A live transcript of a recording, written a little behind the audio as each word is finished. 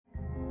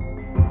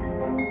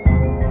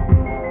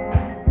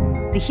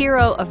The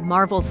hero of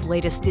Marvel's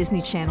latest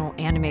Disney Channel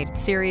animated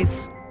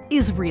series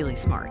is really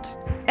smart.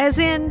 As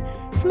in,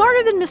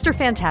 smarter than Mr.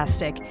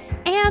 Fantastic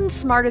and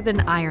smarter than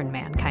Iron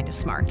Man kind of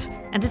smart.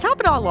 And to top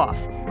it all off,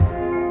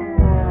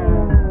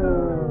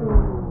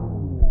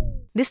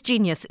 this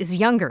genius is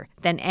younger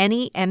than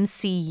any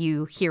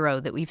MCU hero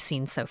that we've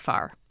seen so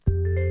far.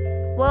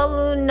 Well,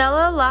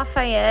 Lunella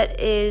Lafayette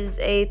is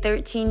a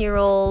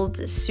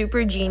 13-year-old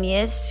super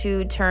genius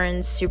who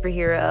turns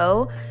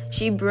superhero.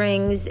 She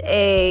brings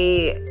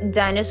a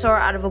dinosaur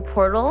out of a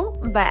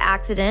portal by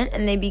accident,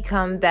 and they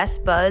become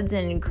best buds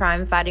and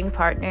crime-fighting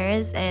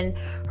partners. And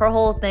her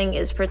whole thing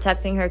is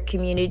protecting her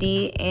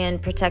community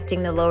and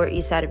protecting the Lower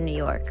East Side of New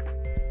York.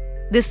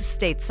 This is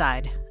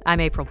Stateside.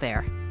 I'm April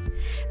Baer.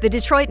 The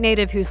Detroit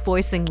native who's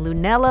voicing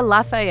Lunella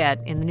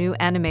Lafayette in the new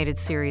animated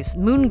series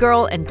Moon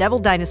Girl and Devil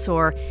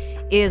Dinosaur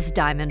is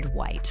Diamond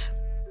White.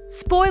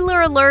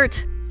 Spoiler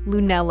alert,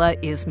 Lunella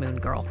is Moon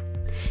Girl.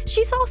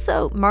 She's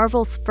also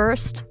Marvel's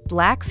first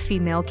black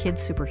female kid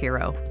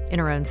superhero in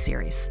her own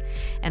series,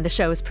 and the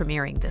show is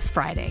premiering this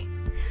Friday.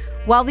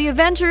 While the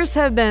Avengers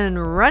have been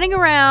running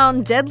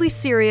around, deadly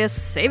serious,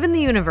 saving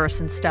the universe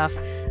and stuff,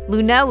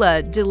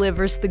 Lunella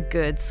delivers the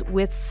goods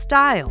with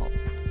style.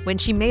 When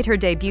she made her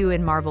debut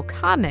in Marvel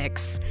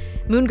Comics,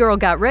 Moon Girl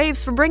got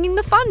raves for bringing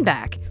the fun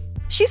back.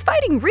 She's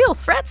fighting real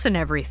threats and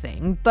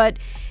everything, but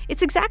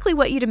it's exactly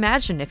what you'd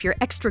imagine if your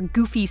extra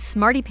goofy,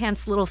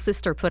 smarty-pants little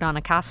sister put on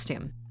a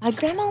costume. My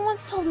grandma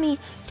once told me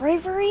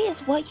bravery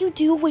is what you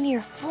do when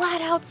you're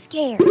flat out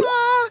scared.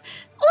 Aw,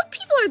 old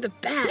people are the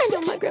best. I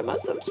know, my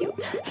grandma's so cute.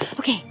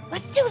 Okay,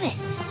 let's do this.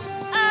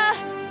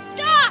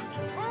 Stop!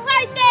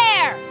 Right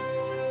there!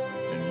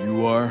 And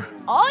you are?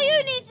 All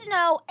you need to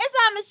know is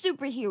I'm a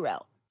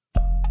superhero.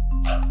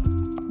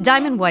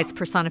 Diamond White's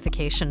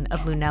personification of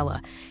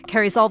Lunella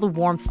carries all the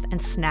warmth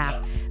and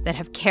snap that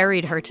have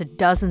carried her to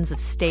dozens of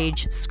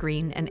stage,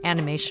 screen, and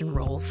animation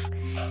roles.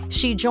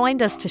 She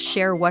joined us to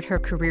share what her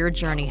career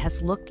journey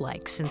has looked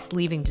like since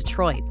leaving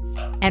Detroit,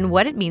 and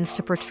what it means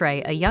to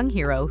portray a young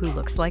hero who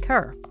looks like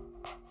her.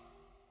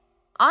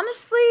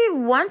 Honestly,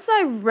 once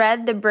I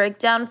read the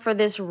breakdown for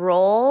this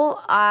role,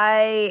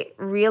 I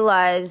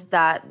realized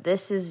that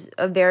this is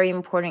a very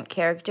important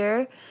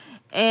character.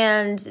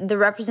 And the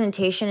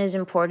representation is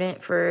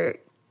important for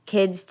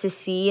kids to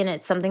see, and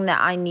it's something that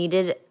I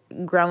needed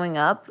growing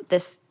up,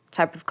 this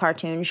type of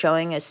cartoon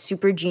showing a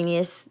super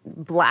genius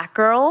black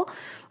girl,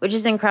 which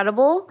is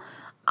incredible.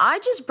 I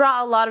just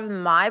brought a lot of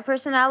my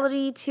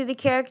personality to the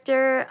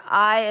character.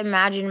 I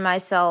imagined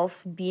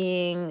myself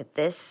being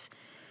this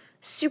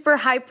super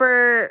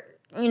hyper,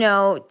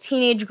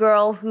 teenage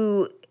girl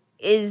who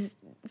is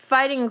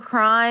fighting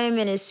crime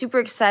and is super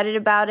excited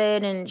about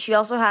it, and she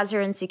also has her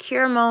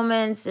insecure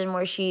moments and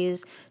where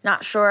she's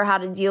not sure how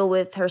to deal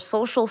with her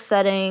social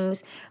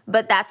settings,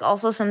 but that's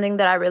also something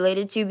that I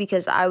related to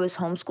because I was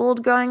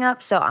homeschooled growing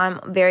up, so I'm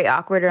very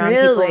awkward around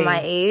people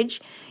my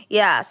age.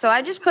 Yeah, so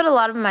I just put a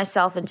lot of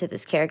myself into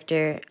this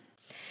character.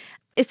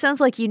 It sounds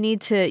like you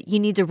need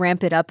to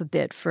ramp it up a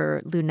bit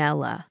for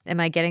Lunella. Am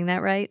I getting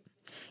that right?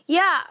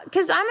 Yeah,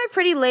 because I'm a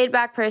pretty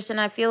laid-back person.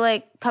 I feel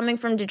like coming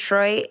from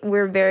Detroit,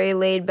 we're very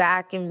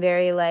laid-back and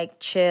very,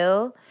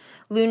 chill.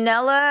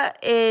 Lunella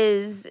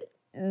is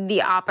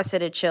the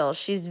opposite of chill.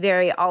 She's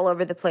very all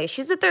over the place.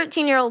 She's a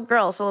 13-year-old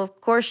girl, so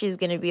of course she's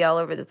going to be all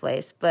over the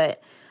place.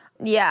 But,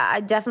 yeah,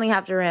 I definitely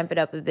have to ramp it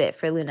up a bit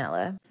for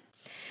Lunella.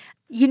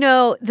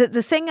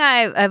 The thing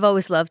I've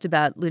always loved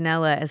about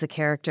Lunella as a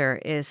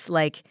character is,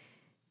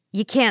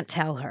 you can't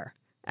tell her.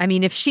 I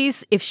mean, if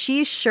she's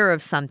sure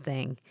of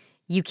something,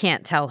 you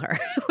can't tell her.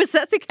 Was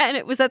that the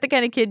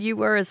kind of kid you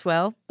were as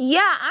well?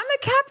 Yeah, I'm a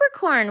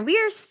Capricorn. We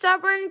are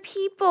stubborn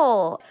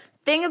people.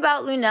 Thing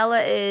about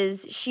Lunella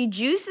is she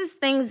juices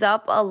things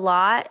up a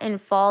lot and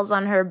falls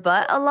on her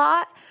butt a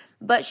lot,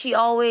 but she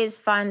always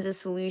finds a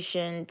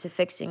solution to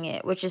fixing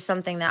it, which is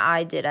something that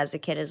I did as a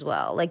kid as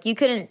well. You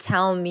couldn't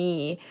tell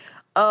me,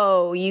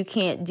 oh, you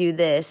can't do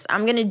this.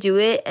 I'm going to do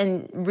it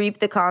and reap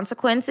the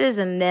consequences,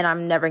 and then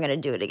I'm never going to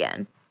do it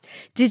again.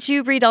 Did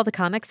you read all the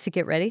comics to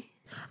get ready?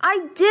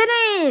 I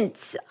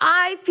didn't.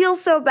 I feel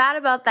so bad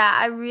about that.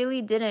 I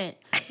really didn't.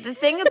 The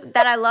thing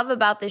that I love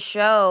about the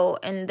show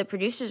and the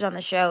producers on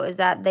the show is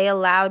that they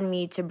allowed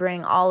me to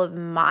bring all of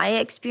my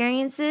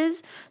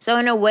experiences. So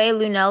in a way,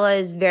 Lunella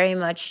is very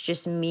much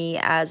just me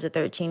as a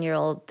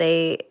 13-year-old.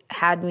 I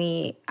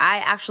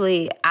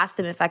actually asked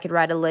them if I could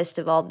write a list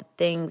of all the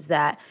things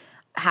that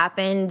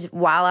happened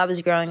while I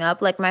was growing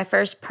up, like my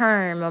first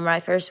perm or my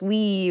first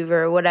weave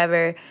or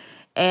whatever.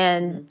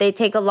 And they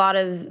take a lot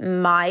of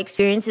my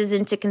experiences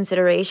into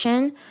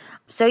consideration.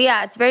 So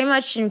yeah, it's very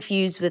much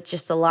infused with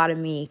just a lot of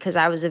me because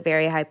I was a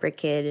very hyper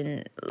kid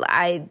and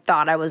I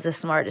thought I was the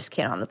smartest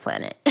kid on the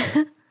planet.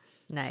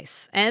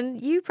 Nice. And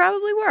you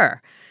probably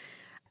were.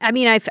 I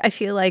mean, I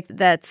feel like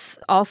that's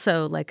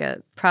also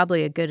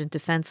probably a good and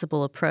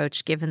defensible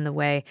approach given the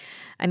way,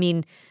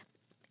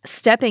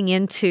 stepping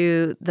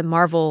into the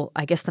Marvel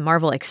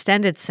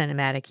extended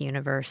cinematic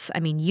universe,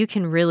 you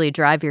can really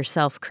drive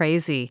yourself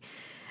crazy,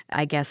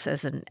 I guess,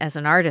 as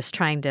an artist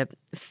trying to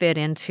fit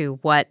into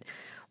what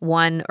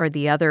one or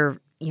the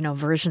other,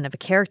 version of a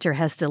character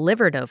has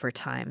delivered over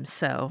time.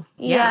 So,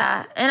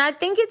 yeah. And I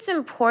think it's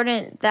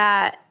important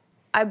that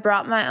I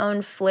brought my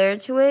own flair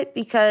to it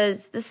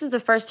because this is the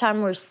first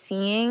time we're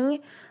seeing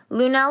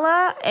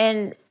Lunella,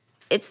 and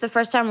it's the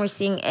first time we're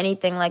seeing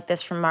anything like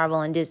this from Marvel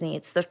and Disney.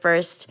 It's the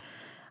first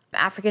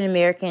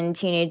African-American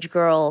teenage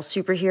girl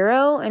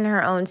superhero in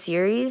her own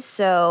series.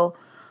 So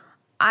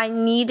I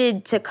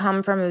needed to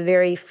come from a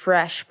very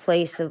fresh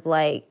place of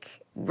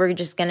we're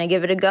just going to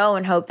give it a go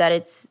and hope that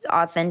it's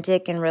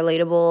authentic and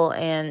relatable.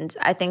 And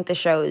I think the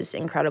show is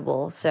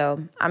incredible.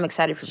 So I'm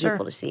excited for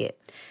people to see it.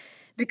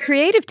 The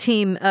creative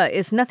team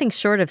is nothing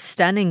short of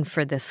stunning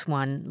for this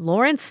one.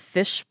 Lawrence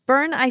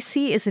Fishburne, I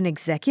see, is an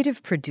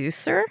executive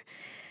producer.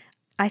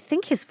 I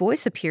think his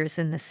voice appears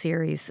in the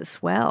series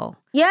as well.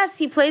 Yes,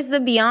 he plays the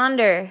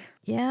Beyonder.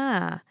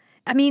 Yeah.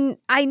 I mean,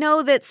 I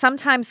know that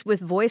sometimes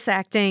with voice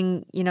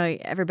acting,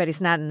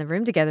 everybody's not in the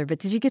room together, but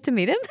did you get to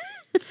meet him?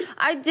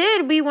 I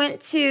did. We went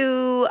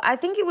to, I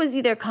think it was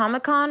either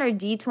Comic-Con or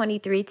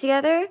D23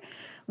 together.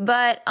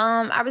 But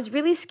I was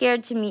really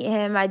scared to meet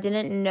him. I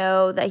didn't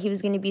know that he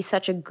was going to be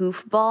such a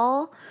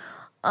goofball.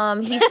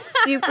 He's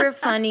super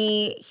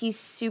funny. He's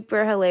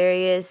super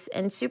hilarious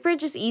and super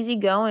just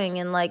easygoing.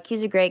 And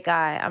he's a great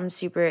guy. I'm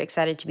super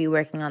excited to be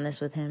working on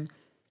this with him.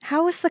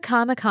 How was the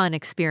Comic-Con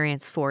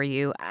experience for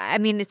you? I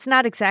mean, it's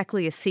not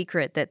exactly a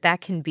secret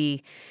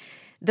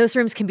those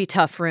rooms can be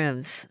tough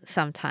rooms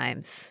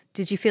sometimes.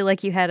 Did you feel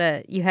like you had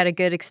a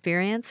good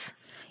experience?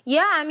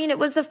 Yeah, I mean, it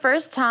was the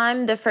first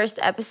time the first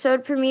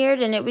episode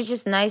premiered, and it was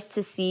just nice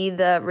to see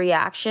the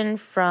reaction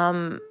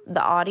from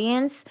the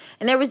audience.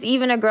 And there was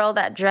even a girl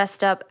that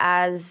dressed up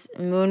as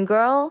Moon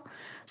Girl.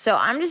 So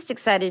I'm just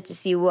excited to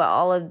see what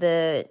all of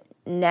the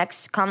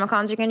next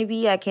Comic-Cons are going to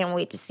be. I can't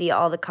wait to see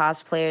all the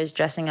cosplayers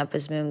dressing up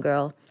as Moon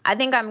Girl. I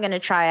think I'm going to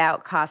try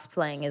out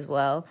cosplaying as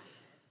well.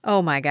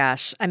 Oh my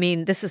gosh. I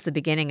mean, this is the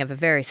beginning of a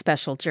very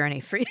special journey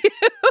for you.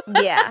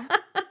 Yeah,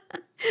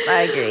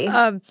 I agree.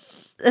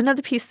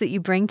 Another piece that you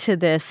bring to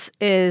this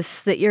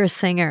is that you're a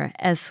singer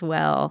as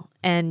well,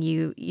 and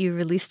you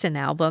released an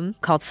album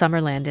called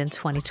Summerland in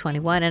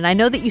 2021, and I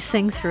know that you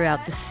sing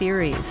throughout the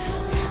series.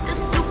 The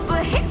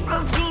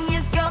superhero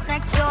genius girl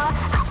next door.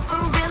 For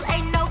real,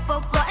 ain't no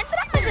folklore. And did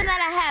I mention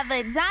that I have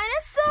a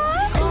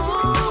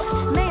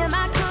dinosaur? Ooh, man,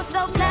 my girl's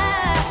so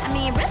fly. I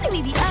mean,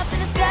 really, we be up in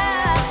the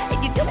sky.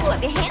 If you do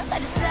wave your hands side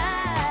to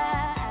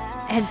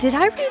side. And did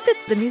I read that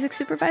the music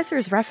supervisor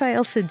is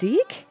Raphael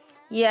Saadiq?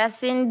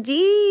 Yes,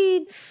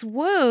 indeed.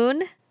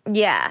 Swoon.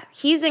 Yeah,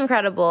 he's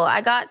incredible.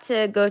 I got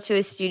to go to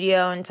his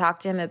studio and talk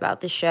to him about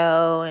the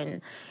show,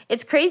 and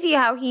it's crazy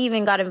how he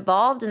even got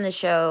involved in the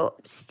show.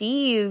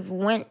 Steve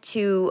went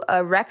to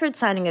a record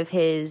signing of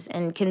his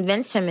and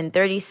convinced him in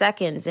 30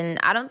 seconds, and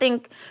I don't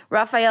think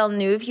Raphael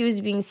knew if he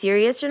was being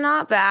serious or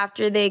not, but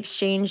after they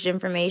exchanged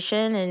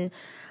information and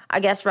I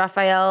guess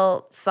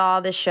Raphael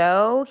saw the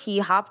show, he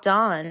hopped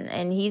on,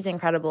 and he's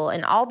incredible.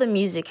 And all the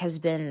music has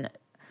been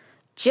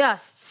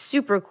just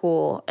super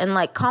cool and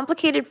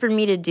complicated for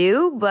me to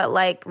do,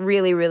 but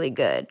really, really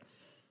good.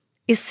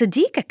 Is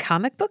Saadiq a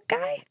comic book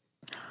guy?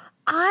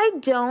 I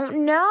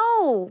don't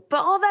know, but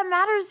all that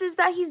matters is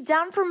that he's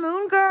down for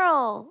Moon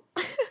Girl.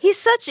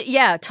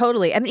 Yeah,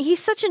 totally. I mean, he has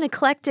such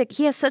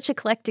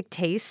eclectic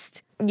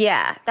taste.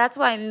 Yeah, that's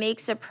why it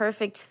makes a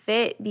perfect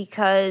fit,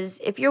 because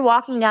if you're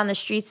walking down the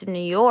streets of New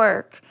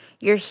York,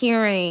 you're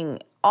hearing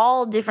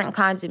all different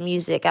kinds of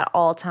music at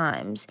all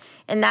times.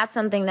 And that's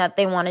something that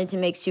they wanted to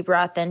make super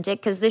authentic,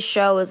 because this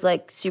show is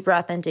super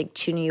authentic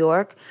to New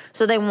York.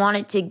 So they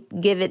wanted to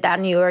give it that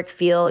New York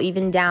feel,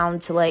 even down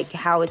to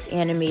how it's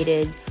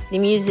animated. The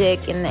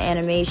music and the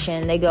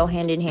animation, they go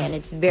hand in hand.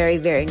 It's very,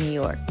 very New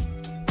York.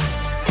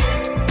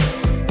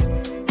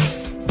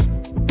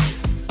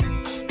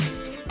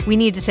 We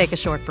need to take a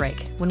short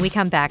break. When we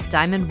come back,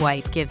 Diamond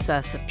White gives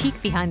us a peek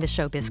behind the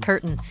showbiz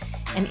curtain,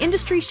 an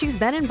industry she's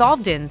been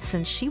involved in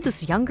since she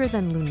was younger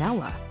than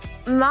Lunella.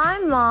 My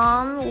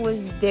mom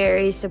was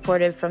very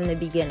supportive from the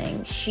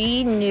beginning.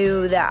 She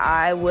knew that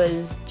I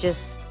was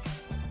just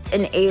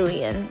an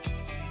alien.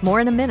 More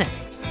in a minute.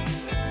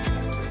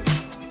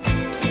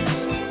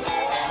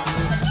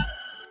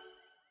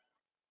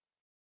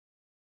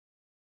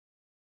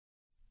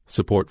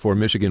 Support for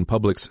Michigan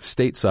Public's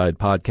Stateside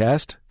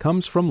podcast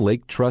comes from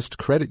Lake Trust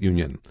Credit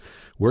Union,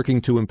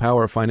 working to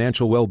empower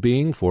financial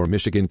well-being for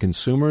Michigan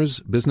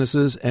consumers,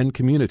 businesses, and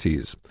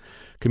communities.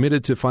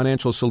 Committed to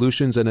financial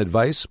solutions and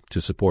advice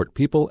to support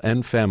people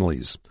and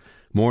families.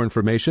 More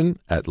information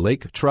at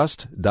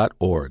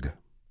laketrust.org.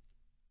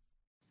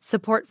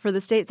 Support for the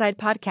Stateside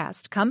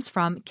podcast comes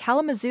from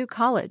Kalamazoo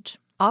College,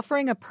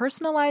 offering a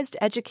personalized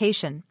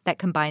education that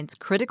combines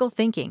critical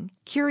thinking,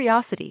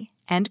 curiosity,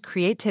 and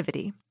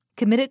creativity.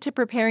 Committed to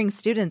preparing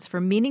students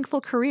for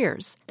meaningful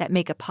careers that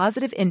make a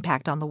positive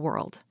impact on the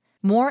world.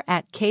 More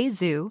at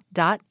kzoo.edu.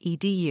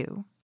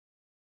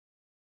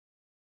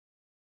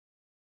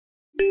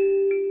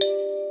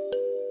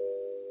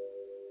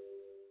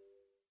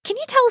 Can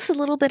you tell us a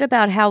little bit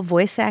about how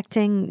voice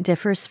acting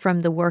differs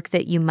from the work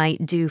that you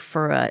might do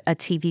for a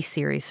TV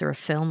series or a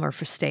film or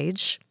for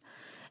stage?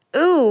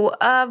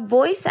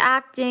 Voice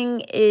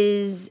acting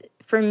is,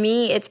 for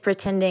me, it's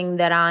pretending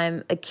that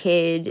I'm a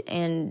kid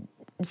and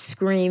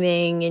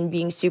screaming and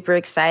being super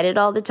excited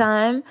all the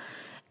time.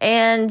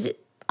 And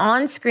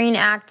on-screen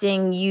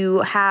acting, you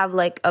have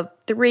like a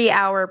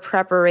 3-hour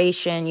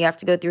preparation. You have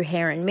to go through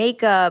hair and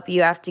makeup.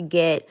 You have to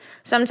get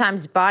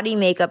sometimes body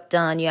makeup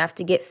done. You have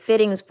to get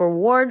fittings for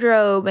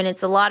wardrobe. And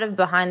it's a lot of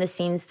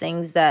behind-the-scenes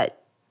things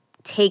that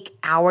take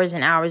hours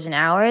and hours and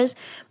hours.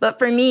 But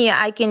for me,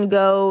 I can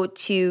go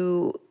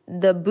to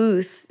the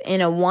booth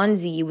in a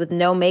onesie with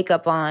no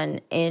makeup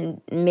on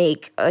and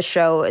make a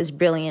show as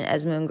brilliant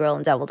as Moon Girl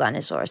and Devil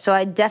Dinosaur. So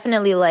I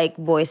definitely like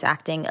voice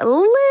acting a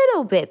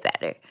little bit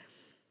better.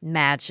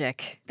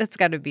 Magic. That's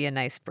got to be a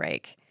nice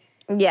break.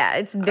 Yeah,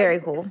 it's very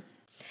cool.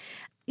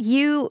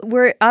 You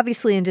were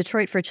obviously in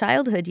Detroit for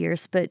childhood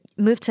years, but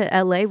moved to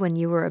LA when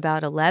you were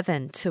about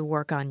 11 to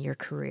work on your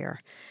career.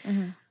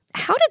 Mm-hmm.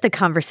 How did the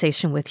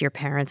conversation with your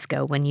parents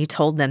go when you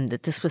told them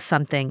that this was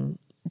something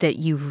that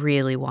you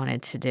really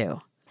wanted to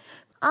do?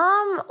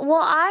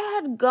 Well, I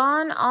had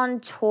gone on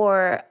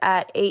tour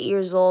at 8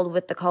 years old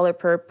with The Color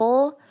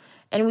Purple,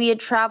 and we had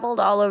traveled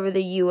all over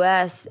the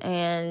U.S.,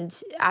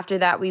 and after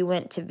that we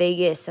went to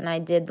Vegas, and I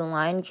did The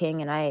Lion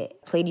King, and I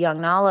played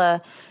young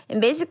Nala.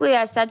 And basically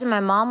I said to my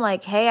mom,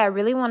 like, hey, I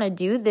really want to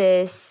do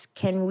this.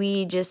 Can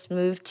we just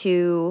move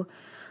to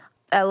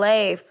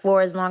L.A.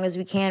 for as long as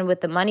we can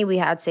with the money we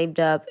had saved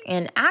up?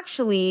 And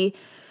actually,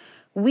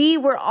 we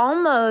were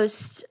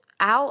almost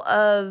out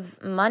of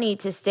money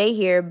to stay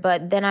here,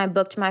 but then I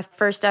booked my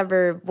first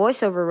ever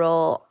voiceover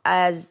role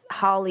as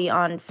Holly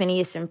on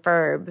Phineas and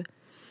Ferb.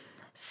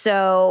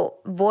 So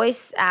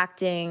voice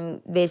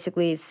acting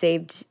basically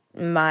saved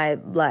my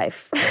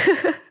life.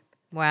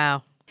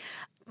 Wow.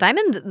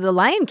 Diamond, The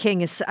Lion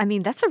King is, I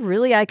mean, that's a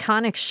really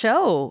iconic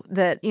show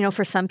that, you know,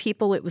 for some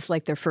people it was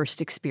like their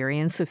first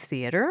experience of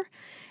theater.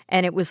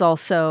 And it was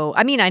also,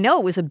 I mean, I know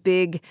it was a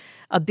big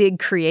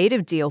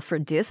creative deal for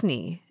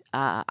Disney.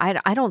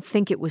 I don't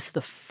think it was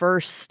the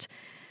first,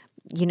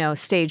 you know,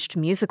 staged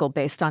musical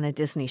based on a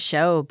Disney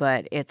show,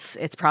 but it's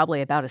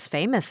probably about as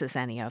famous as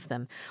any of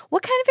them.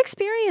 What kind of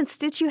experience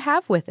did you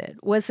have with it?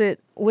 Was it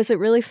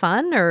really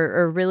fun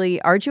or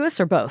really arduous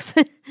or both?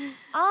 It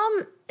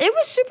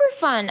was super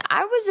fun.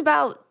 I was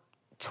about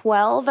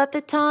 12 at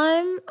the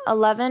time,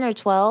 11 or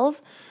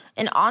 12.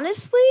 And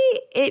honestly,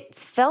 it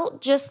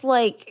felt just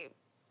like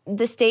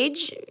the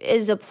stage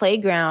is a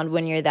playground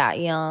when you're that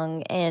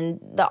young, and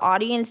the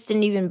audience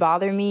didn't even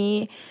bother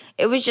me.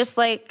 It was just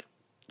like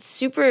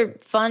super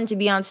fun to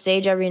be on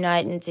stage every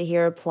night and to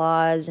hear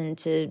applause and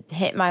to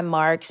hit my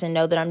marks and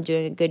know that I'm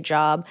doing a good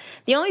job.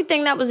 The only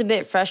thing that was a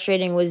bit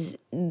frustrating was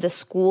the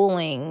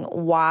schooling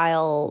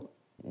while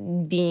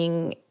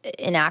being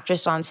an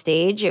actress on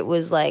stage. It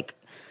was like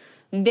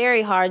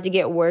very hard to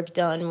get work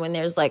done when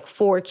there's like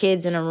 4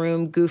 kids in a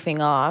room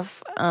goofing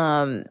off.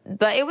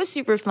 But it was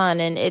super fun,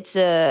 and it's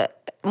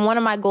one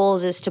of my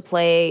goals is to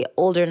play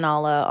older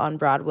Nala on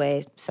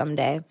Broadway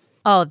someday.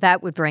 Oh,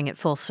 that would bring it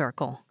full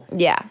circle.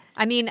 Yeah.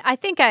 I mean, I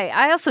think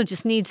I also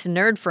just need to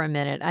nerd for a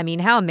minute. I mean,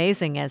 how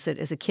amazing is it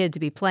as a kid to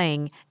be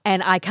playing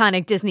an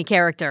iconic Disney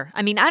character?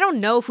 I mean, I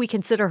don't know if we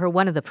consider her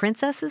one of the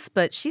princesses,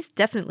 but she's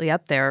definitely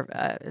up there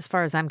as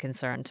far as I'm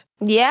concerned.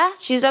 Yeah,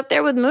 she's up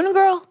there with Moon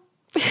Girl.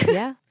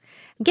 Yeah.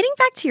 Getting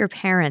back to your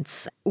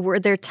parents, were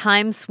there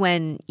times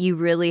when you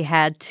really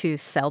had to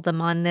sell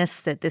them on this,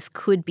 that this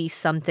could be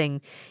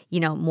something, you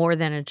know, more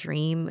than a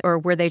dream? Or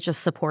were they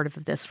just supportive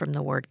of this from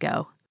the word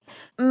go?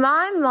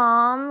 My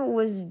mom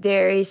was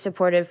very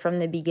supportive from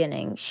the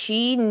beginning.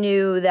 She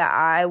knew that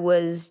I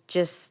was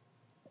just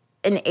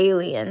an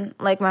alien.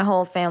 Like, my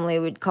whole family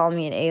would call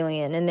me an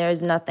alien, and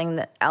there's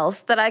nothing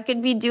else that I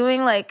could be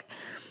doing. Like,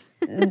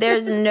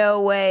 there's no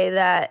way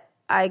that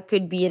I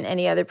could be in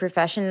any other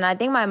profession. And I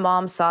think my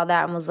mom saw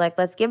that and was like,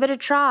 let's give it a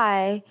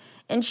try.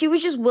 And she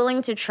was just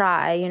willing to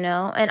try, you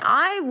know? And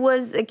I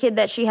was a kid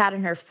that she had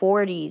in her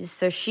 40s.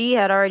 So she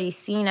had already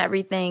seen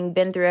everything,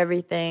 been through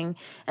everything.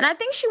 And I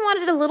think she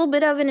wanted a little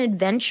bit of an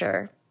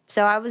adventure.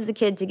 So I was the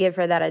kid to give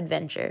her that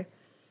adventure.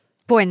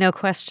 Boy, no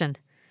question.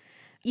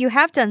 You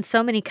have done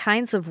so many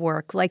kinds of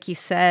work. Like you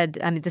said,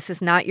 I mean, this is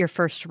not your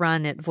first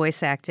run at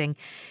voice acting.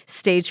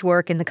 Stage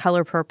work in The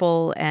Color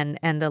Purple and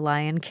The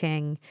Lion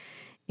King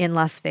in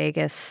Las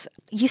Vegas.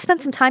 You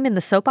spent some time in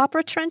the soap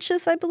opera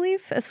trenches, I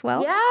believe, as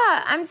well?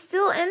 Yeah, I'm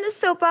still in the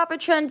soap opera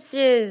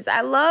trenches.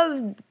 I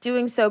love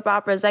doing soap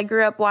operas. I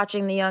grew up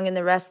watching The Young and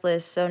the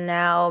Restless, so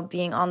now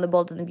being on The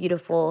Bold and the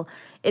Beautiful,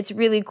 it's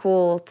really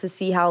cool to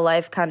see how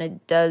life kind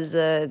of does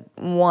a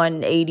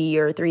 180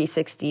 or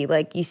 360.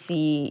 Like,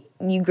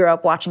 you grow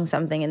up watching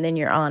something and then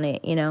you're on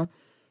it, you know?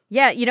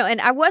 Yeah, you know,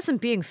 and I wasn't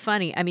being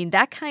funny. I mean,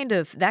 that kind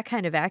of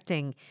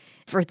acting,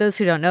 for those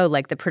who don't know,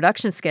 like, the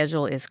production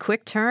schedule is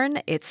quick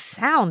turn. It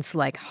sounds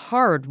like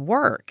hard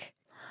work.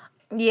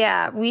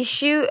 Yeah, we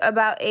shoot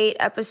about 8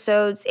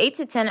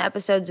 to 10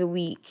 episodes a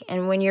week.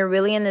 And when you're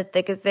really in the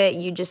thick of it,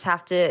 you just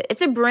have to,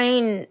 it's a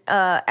brain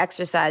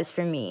exercise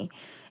for me.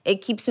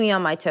 It keeps me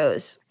on my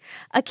toes.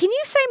 Can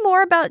you say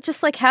more about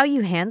just like how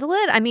you handle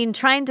it? I mean,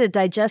 trying to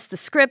digest the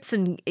scripts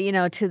and,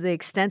 to the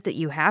extent that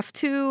you have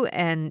to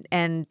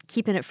and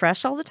keeping it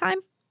fresh all the time?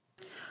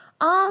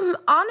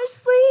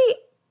 Honestly,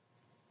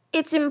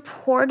 it's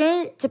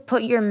important to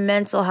put your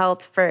mental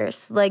health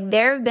first. Like,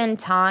 there have been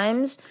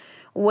times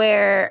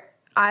where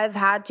I've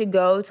had to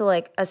go to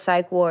like a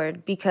psych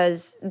ward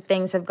because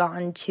things have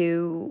gotten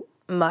too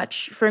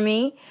much for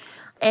me.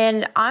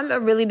 And I'm a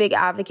really big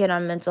advocate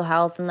on mental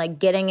health and like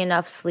getting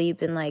enough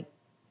sleep and like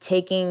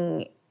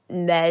taking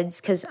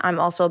meds, because I'm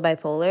also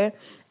bipolar.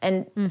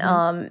 And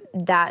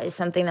that is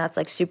something that's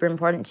like super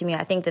important to me.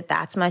 I think that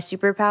that's my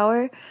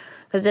superpower,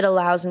 because it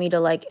allows me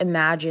to like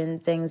imagine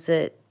things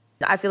that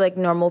I feel like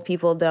normal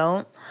people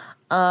don't.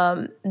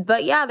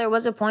 But yeah, there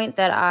was a point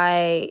that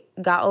I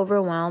got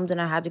overwhelmed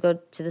and I had to go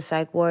to the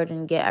psych ward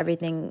and get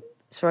everything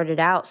sorted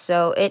out.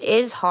 So it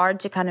is hard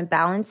to kind of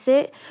balance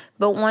it.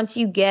 But once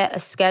you get a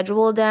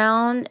schedule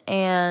down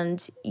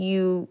and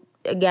you,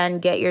 again,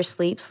 get your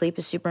sleep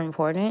is super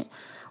important.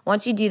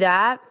 Once you do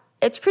that,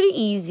 it's pretty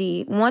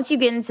easy. Once you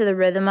get into the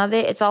rhythm of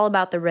it, it's all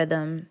about the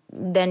rhythm.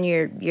 Then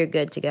you're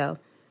good to go.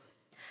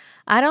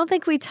 I don't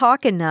think we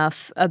talk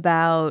enough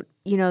about,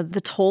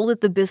 the toll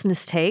that the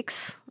business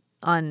takes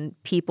on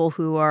people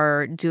who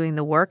are doing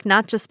the work,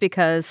 not just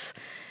because,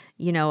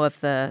 of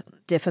the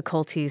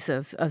difficulties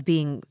of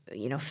being,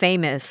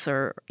 famous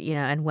or,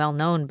 and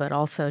well-known, but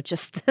also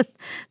just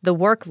the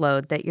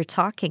workload that you're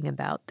talking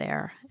about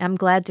there. I'm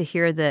glad to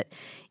hear that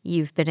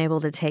you've been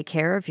able to take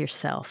care of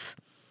yourself.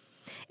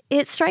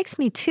 It strikes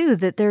me, too,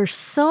 that there's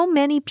so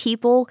many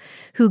people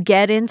who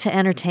get into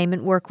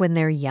entertainment work when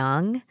they're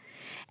young,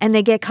 and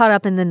they get caught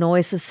up in the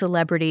noise of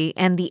celebrity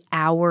and the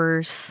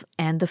hours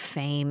and the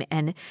fame.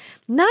 And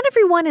not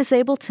everyone is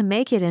able to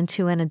make it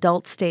into an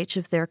adult stage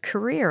of their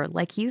career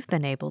like you've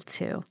been able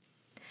to.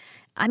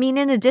 I mean,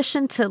 in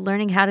addition to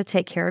learning how to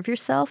take care of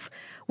yourself,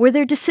 were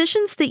there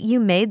decisions that you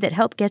made that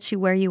helped get you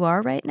where you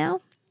are right now?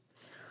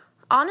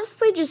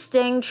 Honestly, just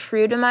staying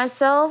true to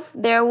myself.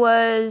 There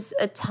was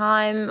a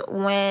time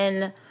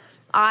when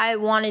I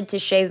wanted to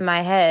shave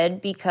my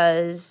head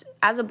because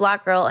as a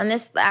Black girl, and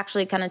this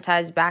actually kind of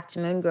ties back to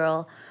Moon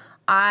Girl,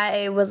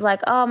 I was like,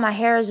 oh, my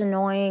hair is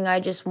annoying. I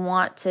just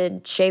want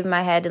to shave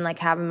my head and like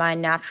have my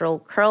natural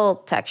curl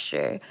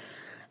texture.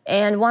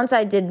 And once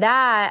I did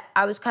that,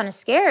 I was kind of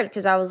scared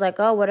because I was like,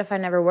 oh, what if I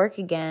never work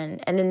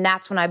again? And then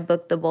that's when I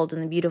booked The Bold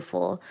and the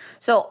Beautiful.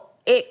 So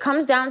it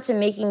comes down to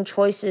making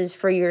choices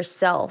for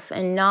yourself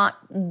and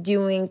not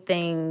doing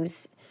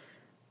things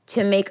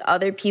to make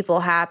other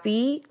people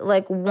happy.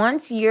 Like,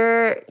 once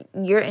you're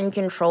in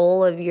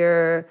control of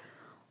your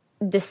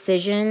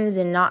decisions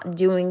and not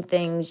doing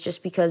things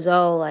just because,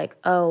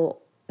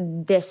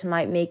 this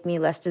might make me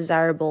less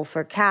desirable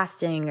for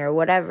casting or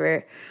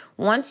whatever.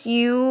 Once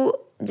you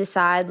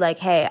decide like,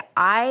 hey,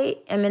 I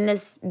am in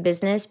this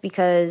business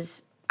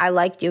because I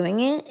like doing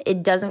it,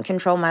 it doesn't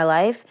control my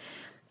life,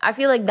 I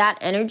feel like that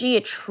energy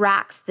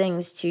attracts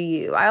things to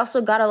you. I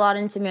also got a lot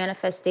into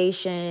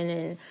manifestation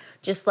and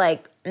just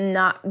like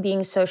not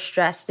being so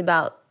stressed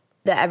about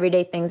the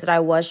everyday things that I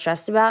was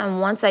stressed about.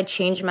 And once I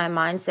changed my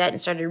mindset and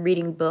started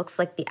reading books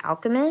like The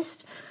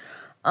Alchemist,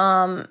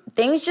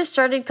 things just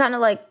started kind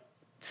of like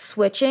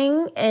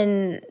switching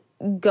and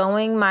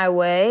going my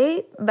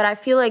way. But I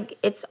feel like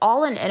it's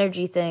all an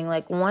energy thing.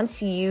 Like,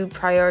 once you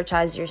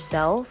prioritize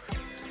yourself,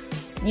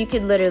 you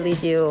could literally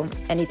do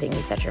anything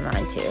you set your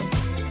mind to.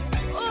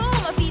 Ooh,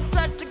 my feet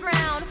touch the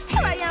ground. Here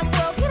I am,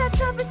 world, hear that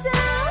trumpet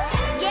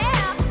sound? Yeah,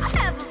 I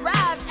have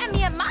arrived, and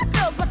me and my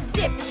girls want to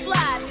dip and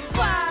slide,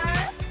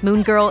 swerve.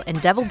 Moon Girl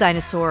and Devil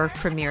Dinosaur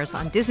premieres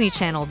on Disney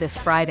Channel this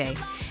Friday,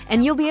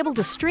 and you'll be able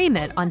to stream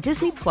it on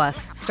Disney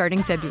Plus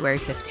starting February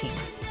 15th.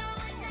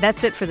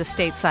 That's it for the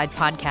Stateside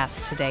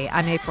podcast today.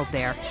 I'm April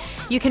Baer.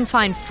 You can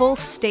find full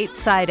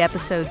Stateside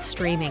episodes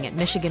streaming at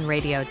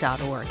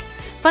michiganradio.org.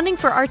 Funding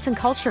for arts and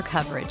culture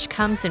coverage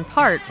comes in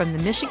part from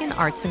the Michigan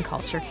Arts and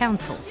Culture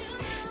Council.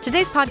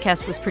 Today's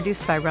podcast was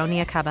produced by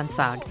Ronia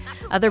Cabansag.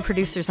 Other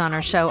producers on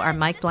our show are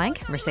Mike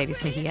Blank,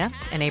 Mercedes Mejia,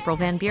 and April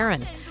Van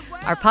Buren.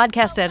 Our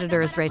podcast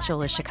editor is Rachel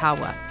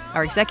Ishikawa.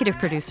 Our executive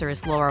producer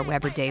is Laura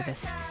Weber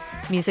Davis.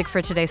 Music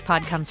for today's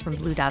pod comes from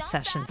Blue Dot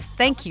Sessions.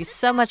 Thank you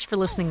so much for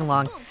listening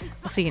along.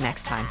 I'll see you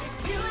next time.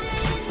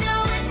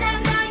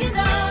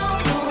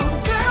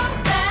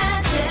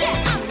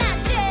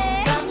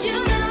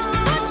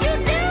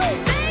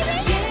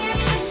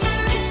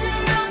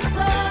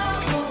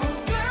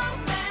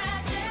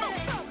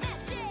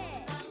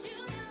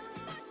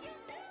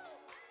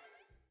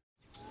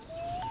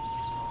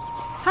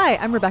 Hi,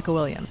 I'm Rebecca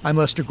Williams. I'm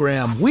Lester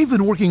Graham. We've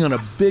been working on a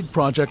big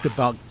project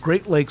about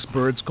Great Lakes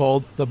birds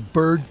called the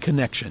Bird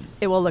Connection.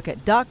 It will look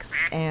at ducks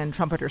and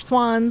trumpeter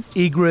swans,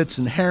 egrets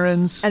and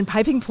herons, and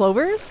piping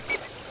plovers.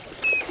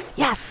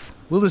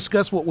 Yes! We'll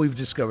discuss what we've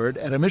discovered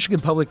at a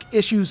Michigan Public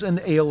Issues and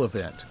Ale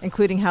event,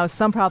 including how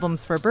some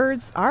problems for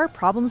birds are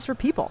problems for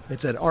people.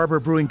 It's at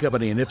Arbor Brewing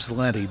Company in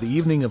Ypsilanti, the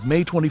evening of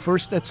May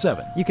 21st at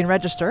 7. You can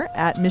register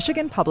at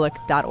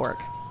michiganpublic.org.